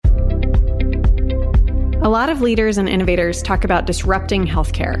A lot of leaders and innovators talk about disrupting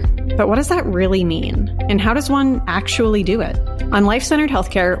healthcare, but what does that really mean? And how does one actually do it? On Life-Centered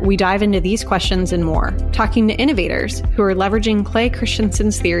Healthcare, we dive into these questions and more, talking to innovators who are leveraging Clay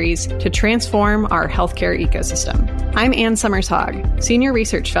Christensen's theories to transform our healthcare ecosystem. I'm Ann Summers-Hogg, Senior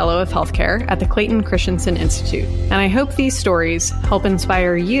Research Fellow of Healthcare at the Clayton Christensen Institute, and I hope these stories help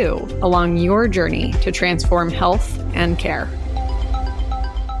inspire you along your journey to transform health and care.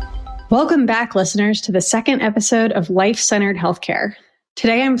 Welcome back, listeners, to the second episode of Life-Centered Healthcare.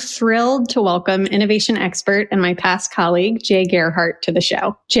 Today, I'm thrilled to welcome innovation expert and my past colleague, Jay Gerhardt, to the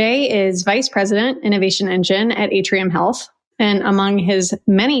show. Jay is Vice President, Innovation Engine at Atrium Health. And among his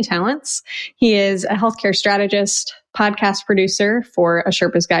many talents, he is a healthcare strategist, podcast producer for A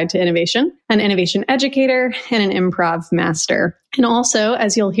Sherpa's Guide to Innovation, an innovation educator, and an improv master. And also,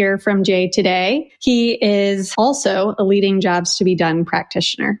 as you'll hear from Jay today, he is also a leading Jobs to be Done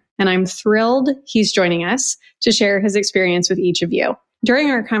practitioner. And I'm thrilled he's joining us to share his experience with each of you. During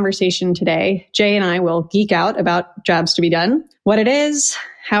our conversation today, Jay and I will geek out about Jobs to be Done, what it is,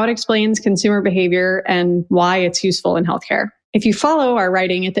 how it explains consumer behavior, and why it's useful in healthcare. If you follow our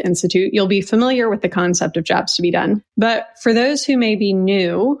writing at the Institute, you'll be familiar with the concept of Jobs to be Done. But for those who may be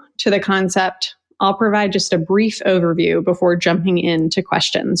new to the concept, I'll provide just a brief overview before jumping into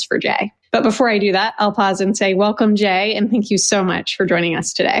questions for Jay. But before I do that, I'll pause and say, welcome, Jay, and thank you so much for joining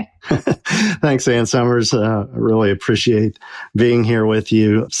us today. Thanks, Ann Summers. I really appreciate being here with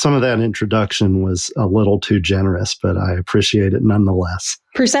you. Some of that introduction was a little too generous, but I appreciate it nonetheless.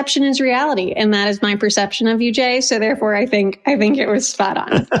 Perception is reality, and that is my perception of you, Jay. So therefore, I think it was spot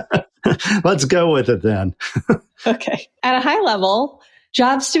on. Let's go with it then. Okay. At a high level,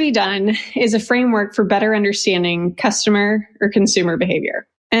 Jobs to be Done is a framework for better understanding customer or consumer behavior.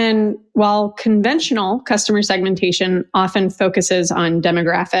 And while conventional customer segmentation often focuses on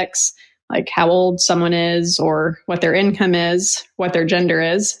demographics, like how old someone is or what their income is, what their gender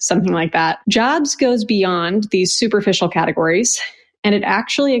is, something like that, Jobs goes beyond these superficial categories, and it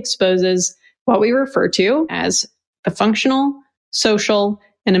actually exposes what we refer to as the functional, social,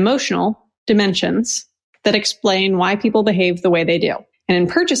 and emotional dimensions that explain why people behave the way they do. And in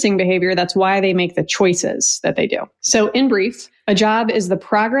purchasing behavior, that's why they make the choices that they do. So in brief, a job is the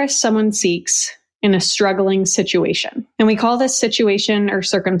progress someone seeks in a struggling situation. And we call this situation or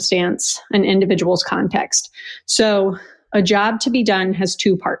circumstance an individual's context. So a job to be done has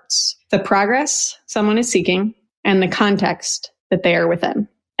two parts: the progress someone is seeking and the context that they are within.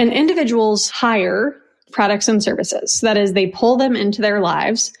 And individuals hire products and services. That is, they pull them into their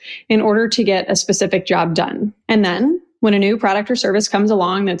lives in order to get a specific job done. And then when a new product or service comes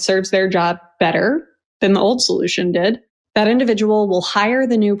along that serves their job better than the old solution did, that individual will hire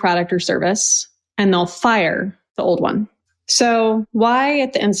the new product or service and they'll fire the old one. So why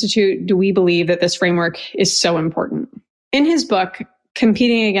at the Institute do we believe that this framework is so important? In his book,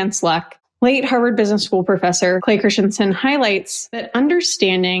 Competing Against Luck, late Harvard Business School professor Clay Christensen highlights that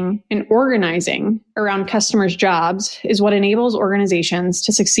understanding and organizing around customers' jobs is what enables organizations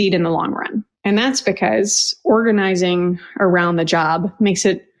to succeed in the long run. And that's because organizing around the job makes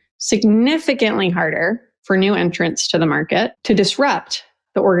it significantly harder for new entrants to the market to disrupt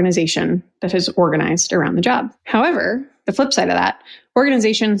the organization that has organized around the job. However, the flip side of that,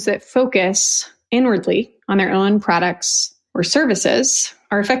 organizations that focus inwardly on their own products or services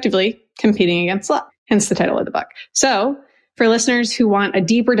are effectively competing against luck, hence the title of the book. So for listeners who want a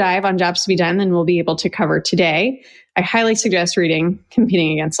deeper dive on Jobs to be Done than we'll be able to cover today, I highly suggest reading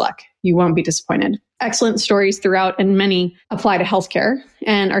Competing Against Luck. You won't be disappointed. Excellent stories throughout, and many apply to healthcare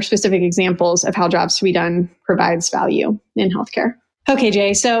and are specific examples of how Jobs to be Done provides value in healthcare. Okay,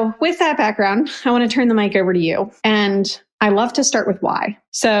 Jay, so with that background, I want to turn the mic over to you. And I love to start with why.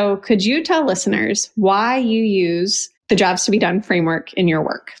 So could you tell listeners why you use the Jobs to be Done framework in your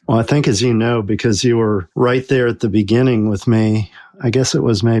work? Well, I think, as you know, because you were right there at the beginning with me, I guess it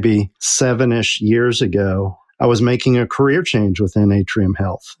was maybe 7-ish years ago, I was making a career change within Atrium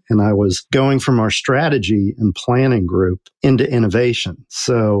Health, and I was going from our strategy and planning group into innovation.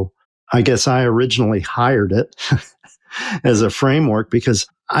 So I guess I originally hired it as a framework because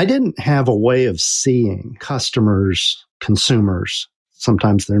I didn't have a way of seeing customers, consumers.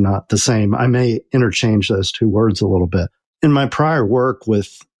 Sometimes they're not the same. I may interchange those two words a little bit. In my prior work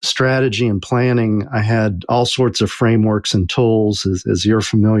with strategy and planning, I had all sorts of frameworks and tools, as you're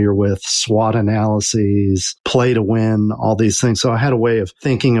familiar with, SWOT analyses, play to win, all these things. So I had a way of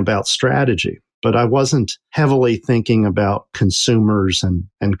thinking about strategy, but I wasn't heavily thinking about consumers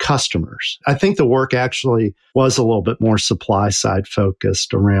and customers. I think the work actually was a little bit more supply side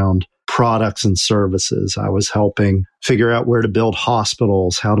focused around products and services. I was helping figure out where to build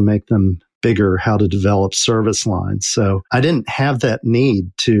hospitals, how to make them bigger, how to develop service lines. So I didn't have that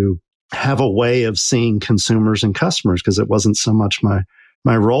need to have a way of seeing consumers and customers because it wasn't so much my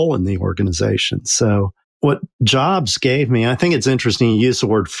role in the organization. So what Jobs gave me, I think it's interesting you use the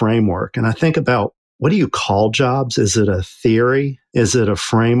word framework. And I think about, what do you call Jobs? Is it a theory? Is it a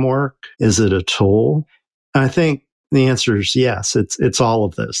framework? Is it a tool? And I think the answer is yes. It's all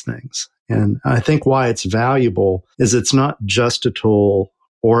of those things. And I think why it's valuable is it's not just a tool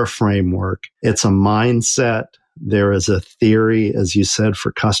or a framework. It's a mindset. There is a theory, as you said,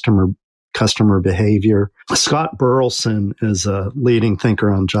 for customer behavior. Scott Burleson is a leading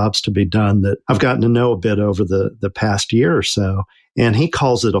thinker on jobs to be done that I've gotten to know a bit over the past year or so. And he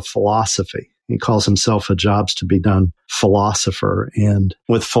calls it a philosophy. He calls himself a jobs to be done philosopher. And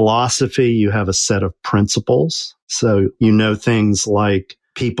with philosophy, you have a set of principles. So you know things like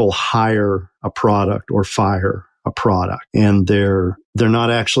people hire a product or fire a product, and they're not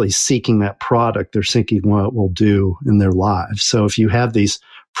actually seeking that product. They're seeking what it will do in their lives. So if you have these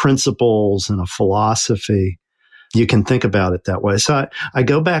principles and a philosophy, you can think about it that way. So I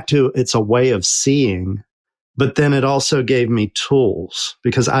go back to, it's a way of seeing, but then it also gave me tools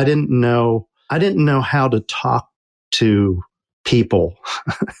because I didn't know how to talk to people,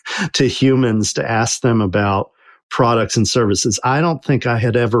 to humans, to ask them about products and services. I don't think I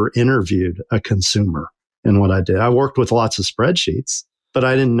had ever interviewed a consumer in what I did. I worked with lots of spreadsheets, but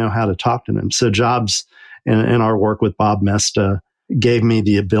I didn't know how to talk to them. So Jobs and our work with Bob Mesta gave me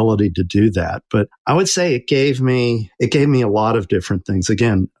the ability to do that. But I would say it gave me a lot of different things.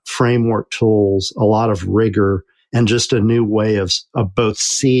 Again, framework tools, a lot of rigor, and just a new way of both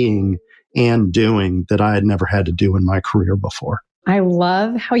seeing and doing that I had never had to do in my career before. I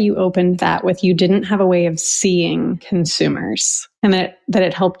love how you opened that with you didn't have a way of seeing consumers and that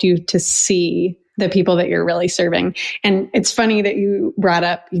it helped you to see the people that you're really serving. And it's funny that you brought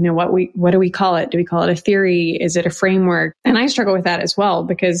up, what do we call it? Do we call it a theory? Is it a framework? And I struggle with that as well,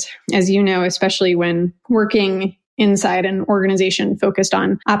 because as you know, especially when working inside an organization focused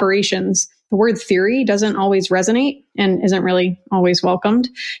on operations, the word theory doesn't always resonate and isn't really always welcomed.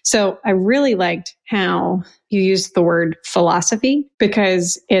 So I really liked how you used the word philosophy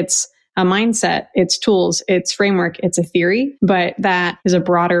because it's a mindset, it's tools, it's framework, it's a theory, but that is a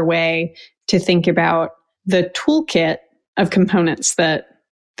broader way to think about the toolkit of components that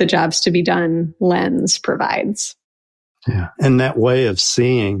the jobs to be done lens provides. Yeah. And that way of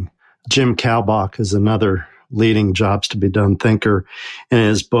seeing, Jim Kalbach is another leading jobs to be done thinker. In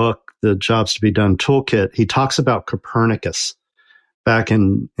his book, The Jobs to be Done Toolkit, he talks about Copernicus back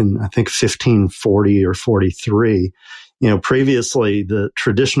in I think 1540 or 43. Previously the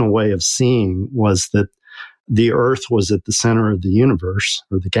traditional way of seeing was that the Earth was at the center of the universe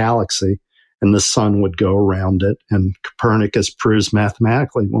or the galaxy, and the sun would go around it. And Copernicus proves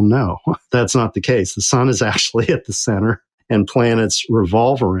mathematically, well, no, that's not the case. The sun is actually at the center and planets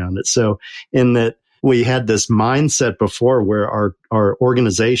revolve around it. So in that we had this mindset before where our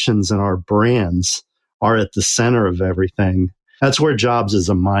organizations and our brands are at the center of everything. That's where Jobs is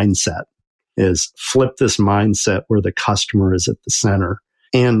a mindset, is flip this mindset where the customer is at the center.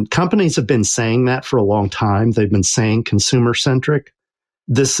 And companies have been saying that for a long time. They've been saying consumer-centric.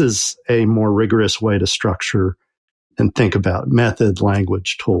 This is a more rigorous way to structure and think about method,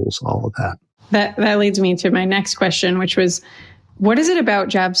 language, tools, all of that. That leads me to my next question, which was, what is it about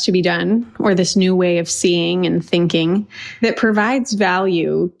jobs to be done or this new way of seeing and thinking that provides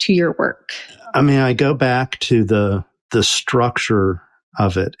value to your work? I mean, I go back to the structure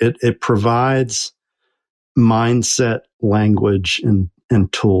of it. It provides mindset, language, and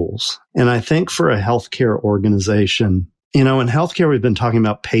tools. And I think for a healthcare organization, in healthcare, we've been talking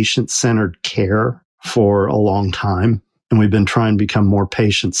about patient-centered care for a long time, and we've been trying to become more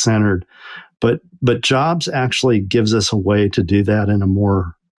patient-centered. But Jobs actually gives us a way to do that in a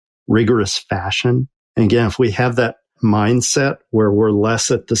more rigorous fashion. And again, if we have that mindset where we're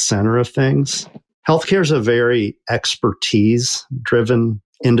less at the center of things, healthcare is a very expertise-driven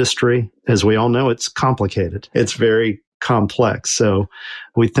industry. As we all know, it's complicated. It's very complex. So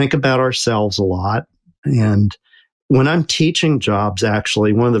we think about ourselves a lot. And when I'm teaching Jobs,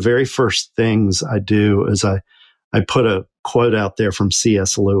 actually, one of the very first things I do is I put a quote out there from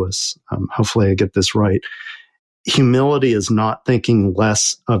C.S. Lewis. Hopefully I get this right. Humility is not thinking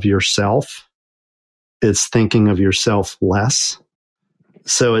less of yourself. It's thinking of yourself less.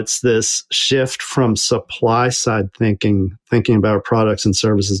 So it's this shift from supply side thinking about our products and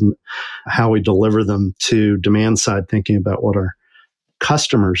services and how we deliver them, to demand side thinking about what our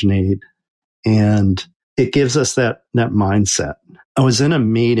customers need. And it gives us that mindset. I was in a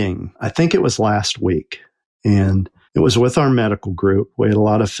meeting, I think it was last week, and It was with our medical group. We had a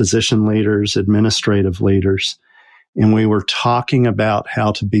lot of physician leaders, administrative leaders, and we were talking about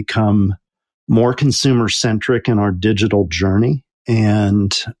how to become more consumer-centric in our digital journey.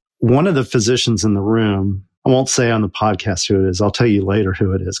 And one of the physicians in the room, I won't say on the podcast who it is, I'll tell you later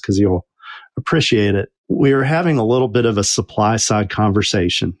who it is because you'll appreciate it. We were having a little bit of a supply side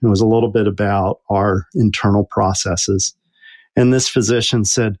conversation. It was a little bit about our internal processes. And this physician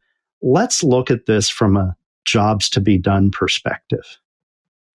said, let's look at this from a jobs to be done perspective.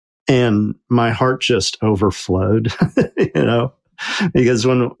 And my heart just overflowed, because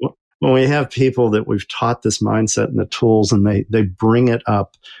when we have people that we've taught this mindset and the tools and they bring it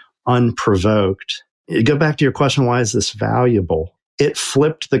up unprovoked, you go back to your question, why is this valuable? It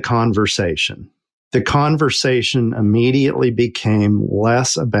flipped the conversation. The conversation immediately became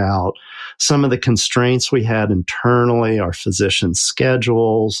less about some of the constraints we had internally, our physician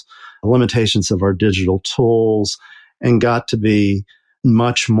schedules, limitations of our digital tools, and got to be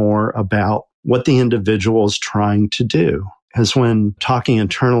much more about what the individual is trying to do. As when talking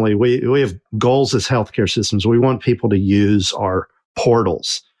internally, we have goals as healthcare systems. We want people to use our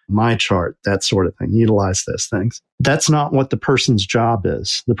portals, MyChart, that sort of thing, utilize those things. That's not what the person's job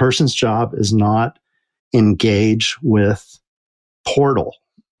is. The person's job is not engage with portal.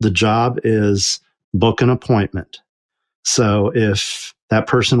 The job is book an appointment. So if that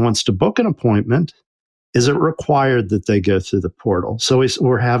person wants to book an appointment, is it required that they go through the portal? So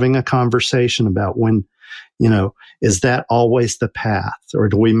we're having a conversation about when, is that always the path? Or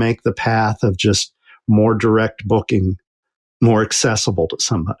do we make the path of just more direct booking more accessible to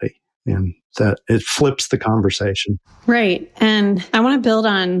somebody? And that it flips the conversation. Right. And I want to build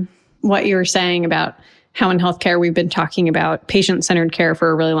on what you were saying about how in healthcare we've been talking about patient-centered care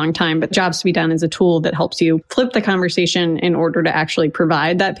for a really long time, but jobs to be done is a tool that helps you flip the conversation in order to actually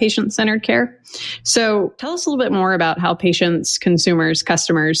provide that patient-centered care. So tell us a little bit more about how patients, consumers,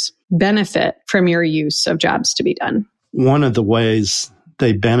 customers benefit from your use of jobs to be done. One of the ways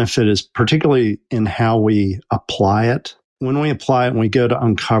they benefit is particularly in how we apply it. When we apply it and we go to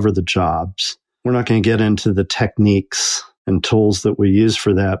uncover the jobs, we're not going to get into the techniques and tools that we use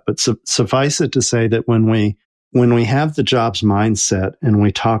for that. But suffice it to say that when we have the jobs mindset and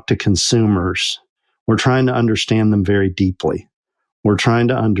we talk to consumers, we're trying to understand them very deeply. We're trying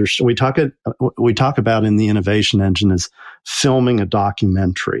to understand. We talk about in the innovation engine is filming a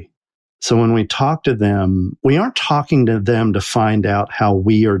documentary. So when we talk to them, we aren't talking to them to find out how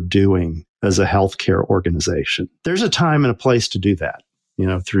we are doing as a healthcare organization. There's a time and a place to do that,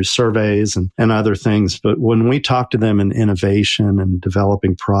 through surveys and other things. But when we talk to them in innovation and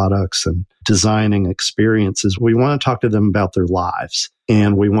developing products and designing experiences, we want to talk to them about their lives.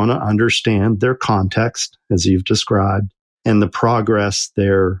 And we want to understand their context, as you've described, and the progress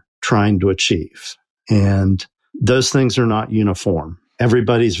they're trying to achieve. And those things are not uniform.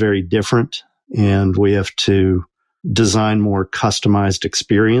 Everybody's very different, and we have to design more customized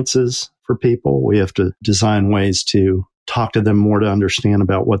experiences for people. We have to design ways to talk to them more to understand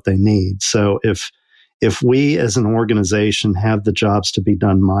about what they need. So if we as an organization have the jobs to be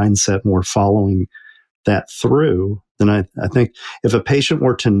done mindset and we're following that through, then I think if a patient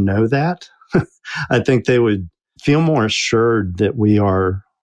were to know that, I think they would feel more assured that we are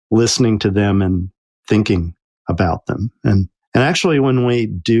listening to them and thinking about them. And actually, when we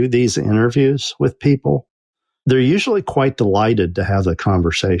do these interviews with people, they're usually quite delighted to have the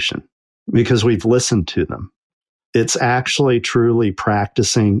conversation because we've listened to them. It's actually truly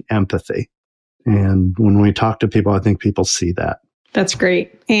practicing empathy. And when we talk to people, I think people see that. That's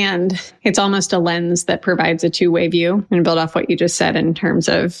great. And it's almost a lens that provides a two-way view, and build off what you just said in terms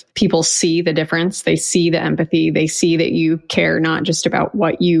of people see the difference. They see the empathy. They see that you care not just about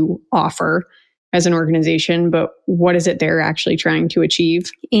what you offer as an organization, but what is it they're actually trying to achieve.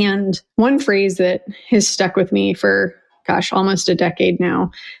 And one phrase that has stuck with me for, almost a decade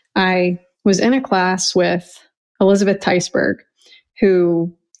now, I was in a class with Elizabeth Teisberg,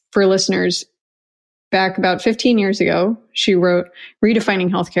 who, for listeners, back about 15 years ago, she wrote Redefining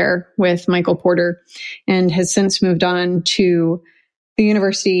Healthcare with Michael Porter and has since moved on to the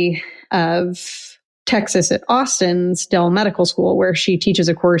University of Texas at Austin's Dell Medical School, where she teaches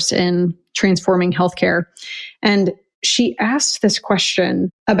a course in transforming healthcare. And she asked this question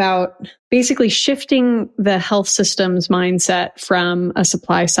about basically shifting the health system's mindset from a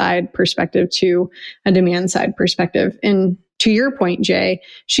supply side perspective to a demand side perspective. And to your point, Jay,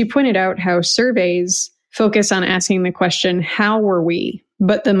 she pointed out how surveys focus on asking the question, how were we?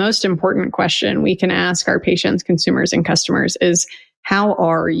 But the most important question we can ask our patients, consumers, and customers is, how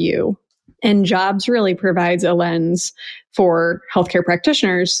are you? And Jobs really provides a lens for healthcare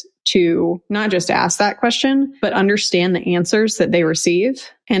practitioners to not just ask that question, but understand the answers that they receive.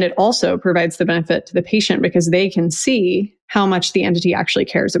 And it also provides the benefit to the patient because they can see how much the entity actually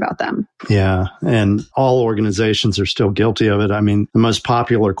cares about them. Yeah. And all organizations are still guilty of it. I mean, the most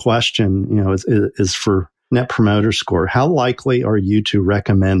popular question, is for Net Promoter Score. How likely are you to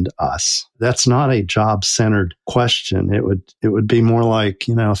recommend us? That's not a job-centered question. It would be more like,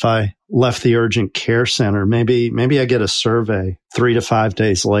 if I left the urgent care center, maybe I get a survey 3 to 5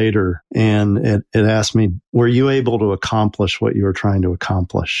 days later, and it asked me, were you able to accomplish what you were trying to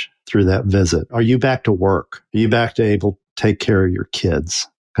accomplish through that visit? Are you back to work? Are you back to able to take care of your kids?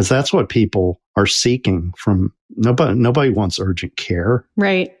 Because that's what people are seeking from. Nobody wants urgent care.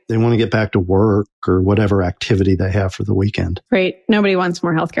 Right. They want to get back to work or whatever activity they have for the weekend. Right. Nobody wants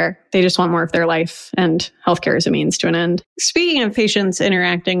more healthcare. They just want more of their life, and healthcare is a means to an end. Speaking of patients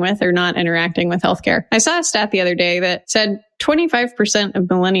interacting with or not interacting with healthcare, I saw a stat the other day that said 25% of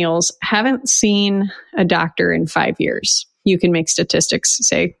millennials haven't seen a doctor in 5 years. You can make statistics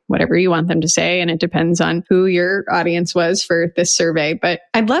say whatever you want them to say, and it depends on who your audience was for this survey. But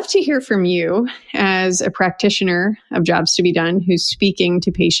I'd love to hear from you as a practitioner of Jobs to be Done who's speaking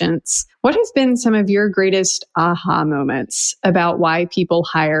to patients. What has been some of your greatest aha moments about why people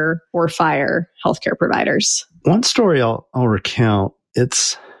hire or fire healthcare providers? One story I'll recount,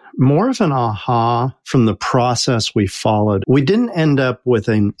 it's more of an aha from the process we followed. We didn't end up with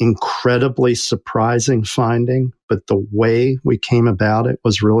an incredibly surprising finding, but the way we came about it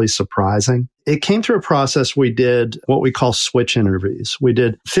was really surprising. It came through a process we did what we call switch interviews. We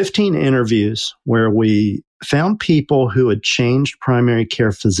did 15 interviews where we found people who had changed primary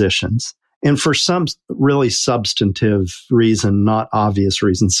care physicians, and for some really substantive reason, not obvious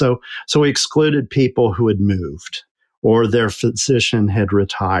reason. So we excluded people who had moved or their physician had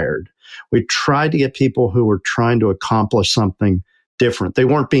retired. We tried to get people who were trying to accomplish something different. They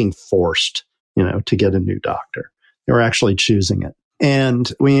weren't being forced, to get a new doctor. They were actually choosing it.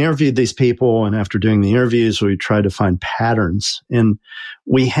 And we interviewed these people, and after doing the interviews, we tried to find patterns. And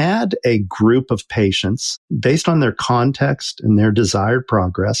we had a group of patients based on their context and their desired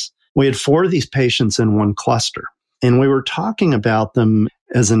progress. We had 4 of these patients in one cluster. And we were talking about them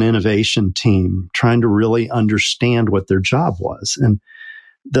as an innovation team, trying to really understand what their job was. And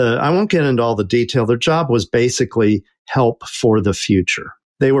I won't get into all the detail. Their job was basically help for the future.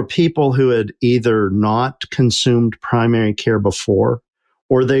 They were people who had either not consumed primary care before,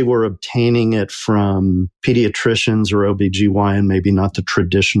 or they were obtaining it from pediatricians or OBGYN, maybe not the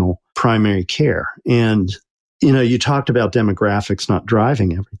traditional primary care. And, you talked about demographics not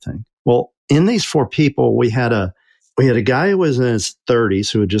driving everything. Well, in these 4 people, we had a guy who was in his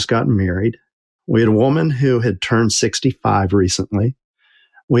 30s who had just gotten married. We had a woman who had turned 65 recently.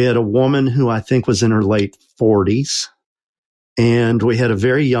 We had a woman who I think was in her late 40s. And we had a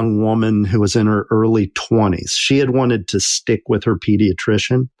very young woman who was in her early 20s. She had wanted to stick with her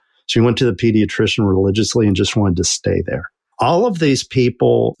pediatrician. She went to the pediatrician religiously and just wanted to stay there. All of these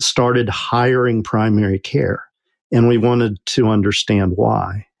people started hiring primary care, and we wanted to understand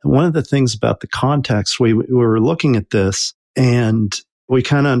why. And one of the things about the context, we were looking at this, and we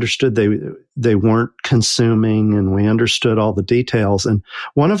kind of understood they weren't consuming, and we understood all the details. And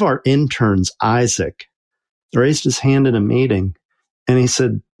one of our interns, Isaac, raised his hand in a meeting, and he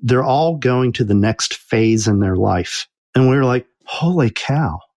said, they're all going to the next phase in their life. And we were like, holy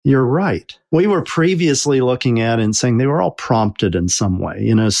cow, you're right. We were previously looking at it and saying they were all prompted in some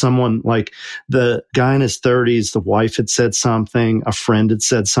way. Someone like the guy in his 30s, the wife had said something, a friend had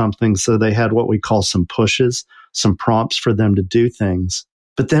said something. So they had what we call some pushes, some prompts for them to do things.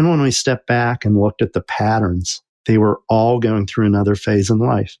 But then when we stepped back and looked at the patterns, they were all going through another phase in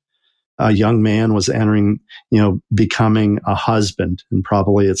life. A young man was entering, becoming a husband and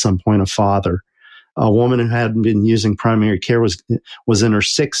probably at some point a father. A woman who hadn't been using primary care was in her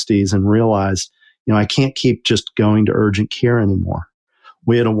 60s and realized, I can't keep just going to urgent care anymore.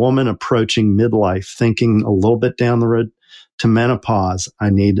 We had a woman approaching midlife, thinking a little bit down the road to menopause,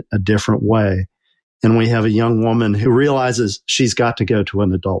 I need a different way. And we have a young woman who realizes she's got to go to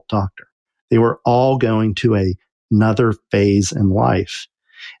an adult doctor. They were all going to another phase in life.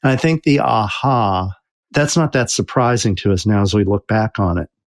 And I think the aha, that's not that surprising to us now as we look back on it.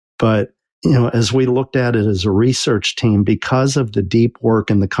 But, as we looked at it as a research team, because of the deep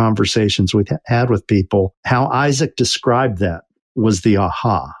work and the conversations we had with people, how Isaac described that was the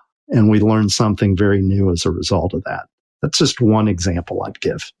aha. And we learned something very new as a result of that. That's just one example I'd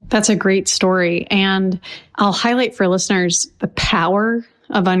give. That's a great story. And I'll highlight for listeners the power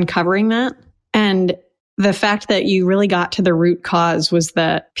of uncovering that. And the fact that you really got to the root cause was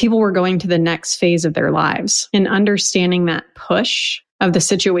that people were going to the next phase of their lives, and understanding that push of the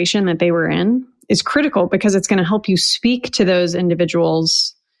situation that they were in is critical because it's going to help you speak to those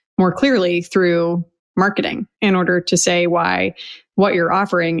individuals more clearly through marketing in order to say why what you're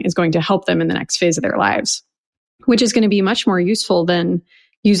offering is going to help them in the next phase of their lives, which is going to be much more useful than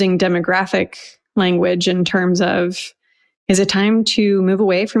using demographic language in terms of, is it time to move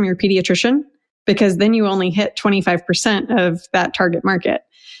away from your pediatrician? Because then you only hit 25% of that target market.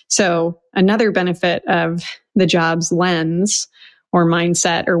 So another benefit of the jobs lens or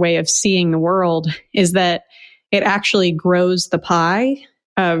mindset or way of seeing the world is that it actually grows the pie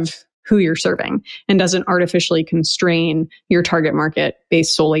of who you're serving and doesn't artificially constrain your target market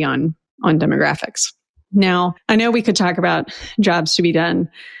based solely on demographics. Now, I know we could talk about jobs to be done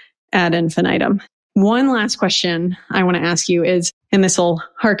ad infinitum. One last question I want to ask you is, and this will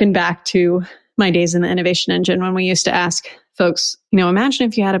harken back to my days in the innovation engine when we used to ask folks, imagine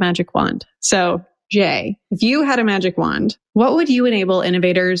if you had a magic wand. So Jay, if you had a magic wand, what would you enable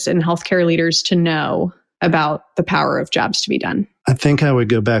innovators and healthcare leaders to know about the power of jobs to be done? I think I would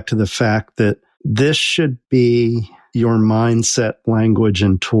go back to the fact that this should be your mindset, language,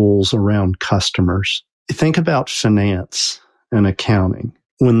 and tools around customers. Think about finance and accounting.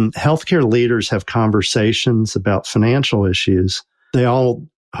 When healthcare leaders have conversations about financial issues, they all,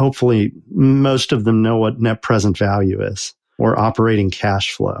 hopefully, most of them know what net present value is, or operating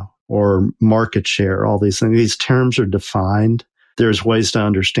cash flow, or market share, all these things. These terms are defined. There's ways to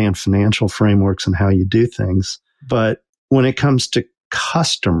understand financial frameworks and how you do things. But when it comes to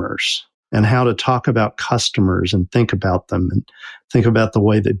customers and how to talk about customers and think about them and think about the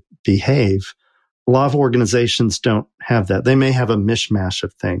way they behave, a lot of organizations don't have that. They may have a mishmash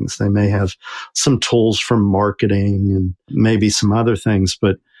of things. They may have some tools from marketing and maybe some other things,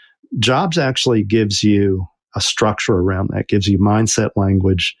 but jobs actually gives you a structure around that, gives you mindset,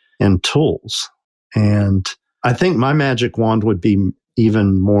 language, and tools. And I think my magic wand would be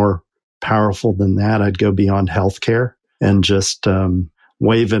even more powerful than that. I'd go beyond healthcare and just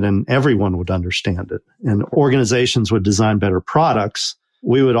wave it and everyone would understand it. And organizations would design better products.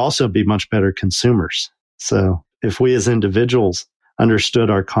 We would also be much better consumers. So if we as individuals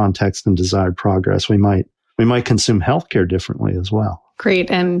understood our context and desired progress, we might consume healthcare differently as well.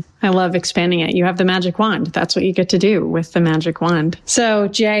 Great. And I love expanding it. You have the magic wand. That's what you get to do with the magic wand. So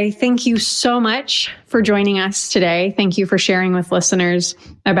Jay, thank you so much for joining us today. Thank you for sharing with listeners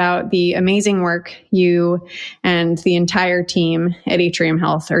about the amazing work you and the entire team at Atrium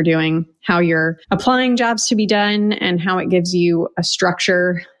Health are doing, how you're applying jobs to be done, and how it gives you a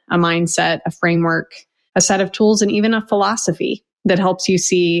structure, a mindset, a framework, a set of tools, and even a philosophy that helps you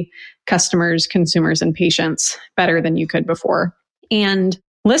see customers, consumers, and patients better than you could before. And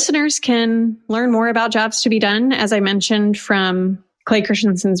listeners can learn more about jobs to be done, as I mentioned, from Clay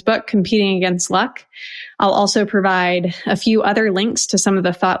Christensen's book, Competing Against Luck. I'll also provide a few other links to some of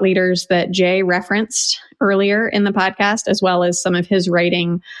the thought leaders that Jay referenced earlier in the podcast, as well as some of his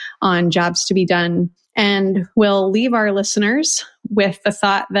writing on jobs to be done. And we'll leave our listeners with the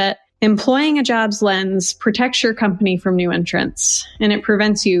thought that employing a jobs lens protects your company from new entrants, and it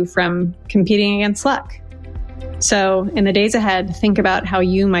prevents you from competing against luck. So in the days ahead, think about how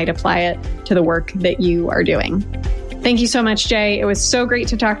you might apply it to the work that you are doing. Thank you so much, Jay. It was so great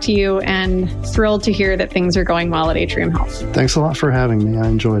to talk to you and thrilled to hear that things are going well at Atrium Health. Thanks a lot for having me. I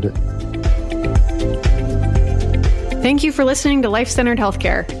enjoyed it. Thank you for listening to Life-Centered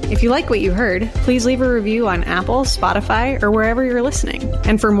Healthcare. If you like what you heard, please leave a review on Apple, Spotify, or wherever you're listening.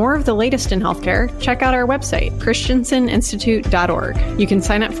 And for more of the latest in healthcare, check out our website, christenseninstitute.org. You can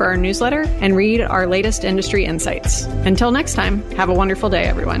sign up for our newsletter and read our latest industry insights. Until next time, have a wonderful day,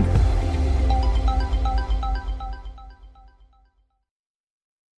 everyone.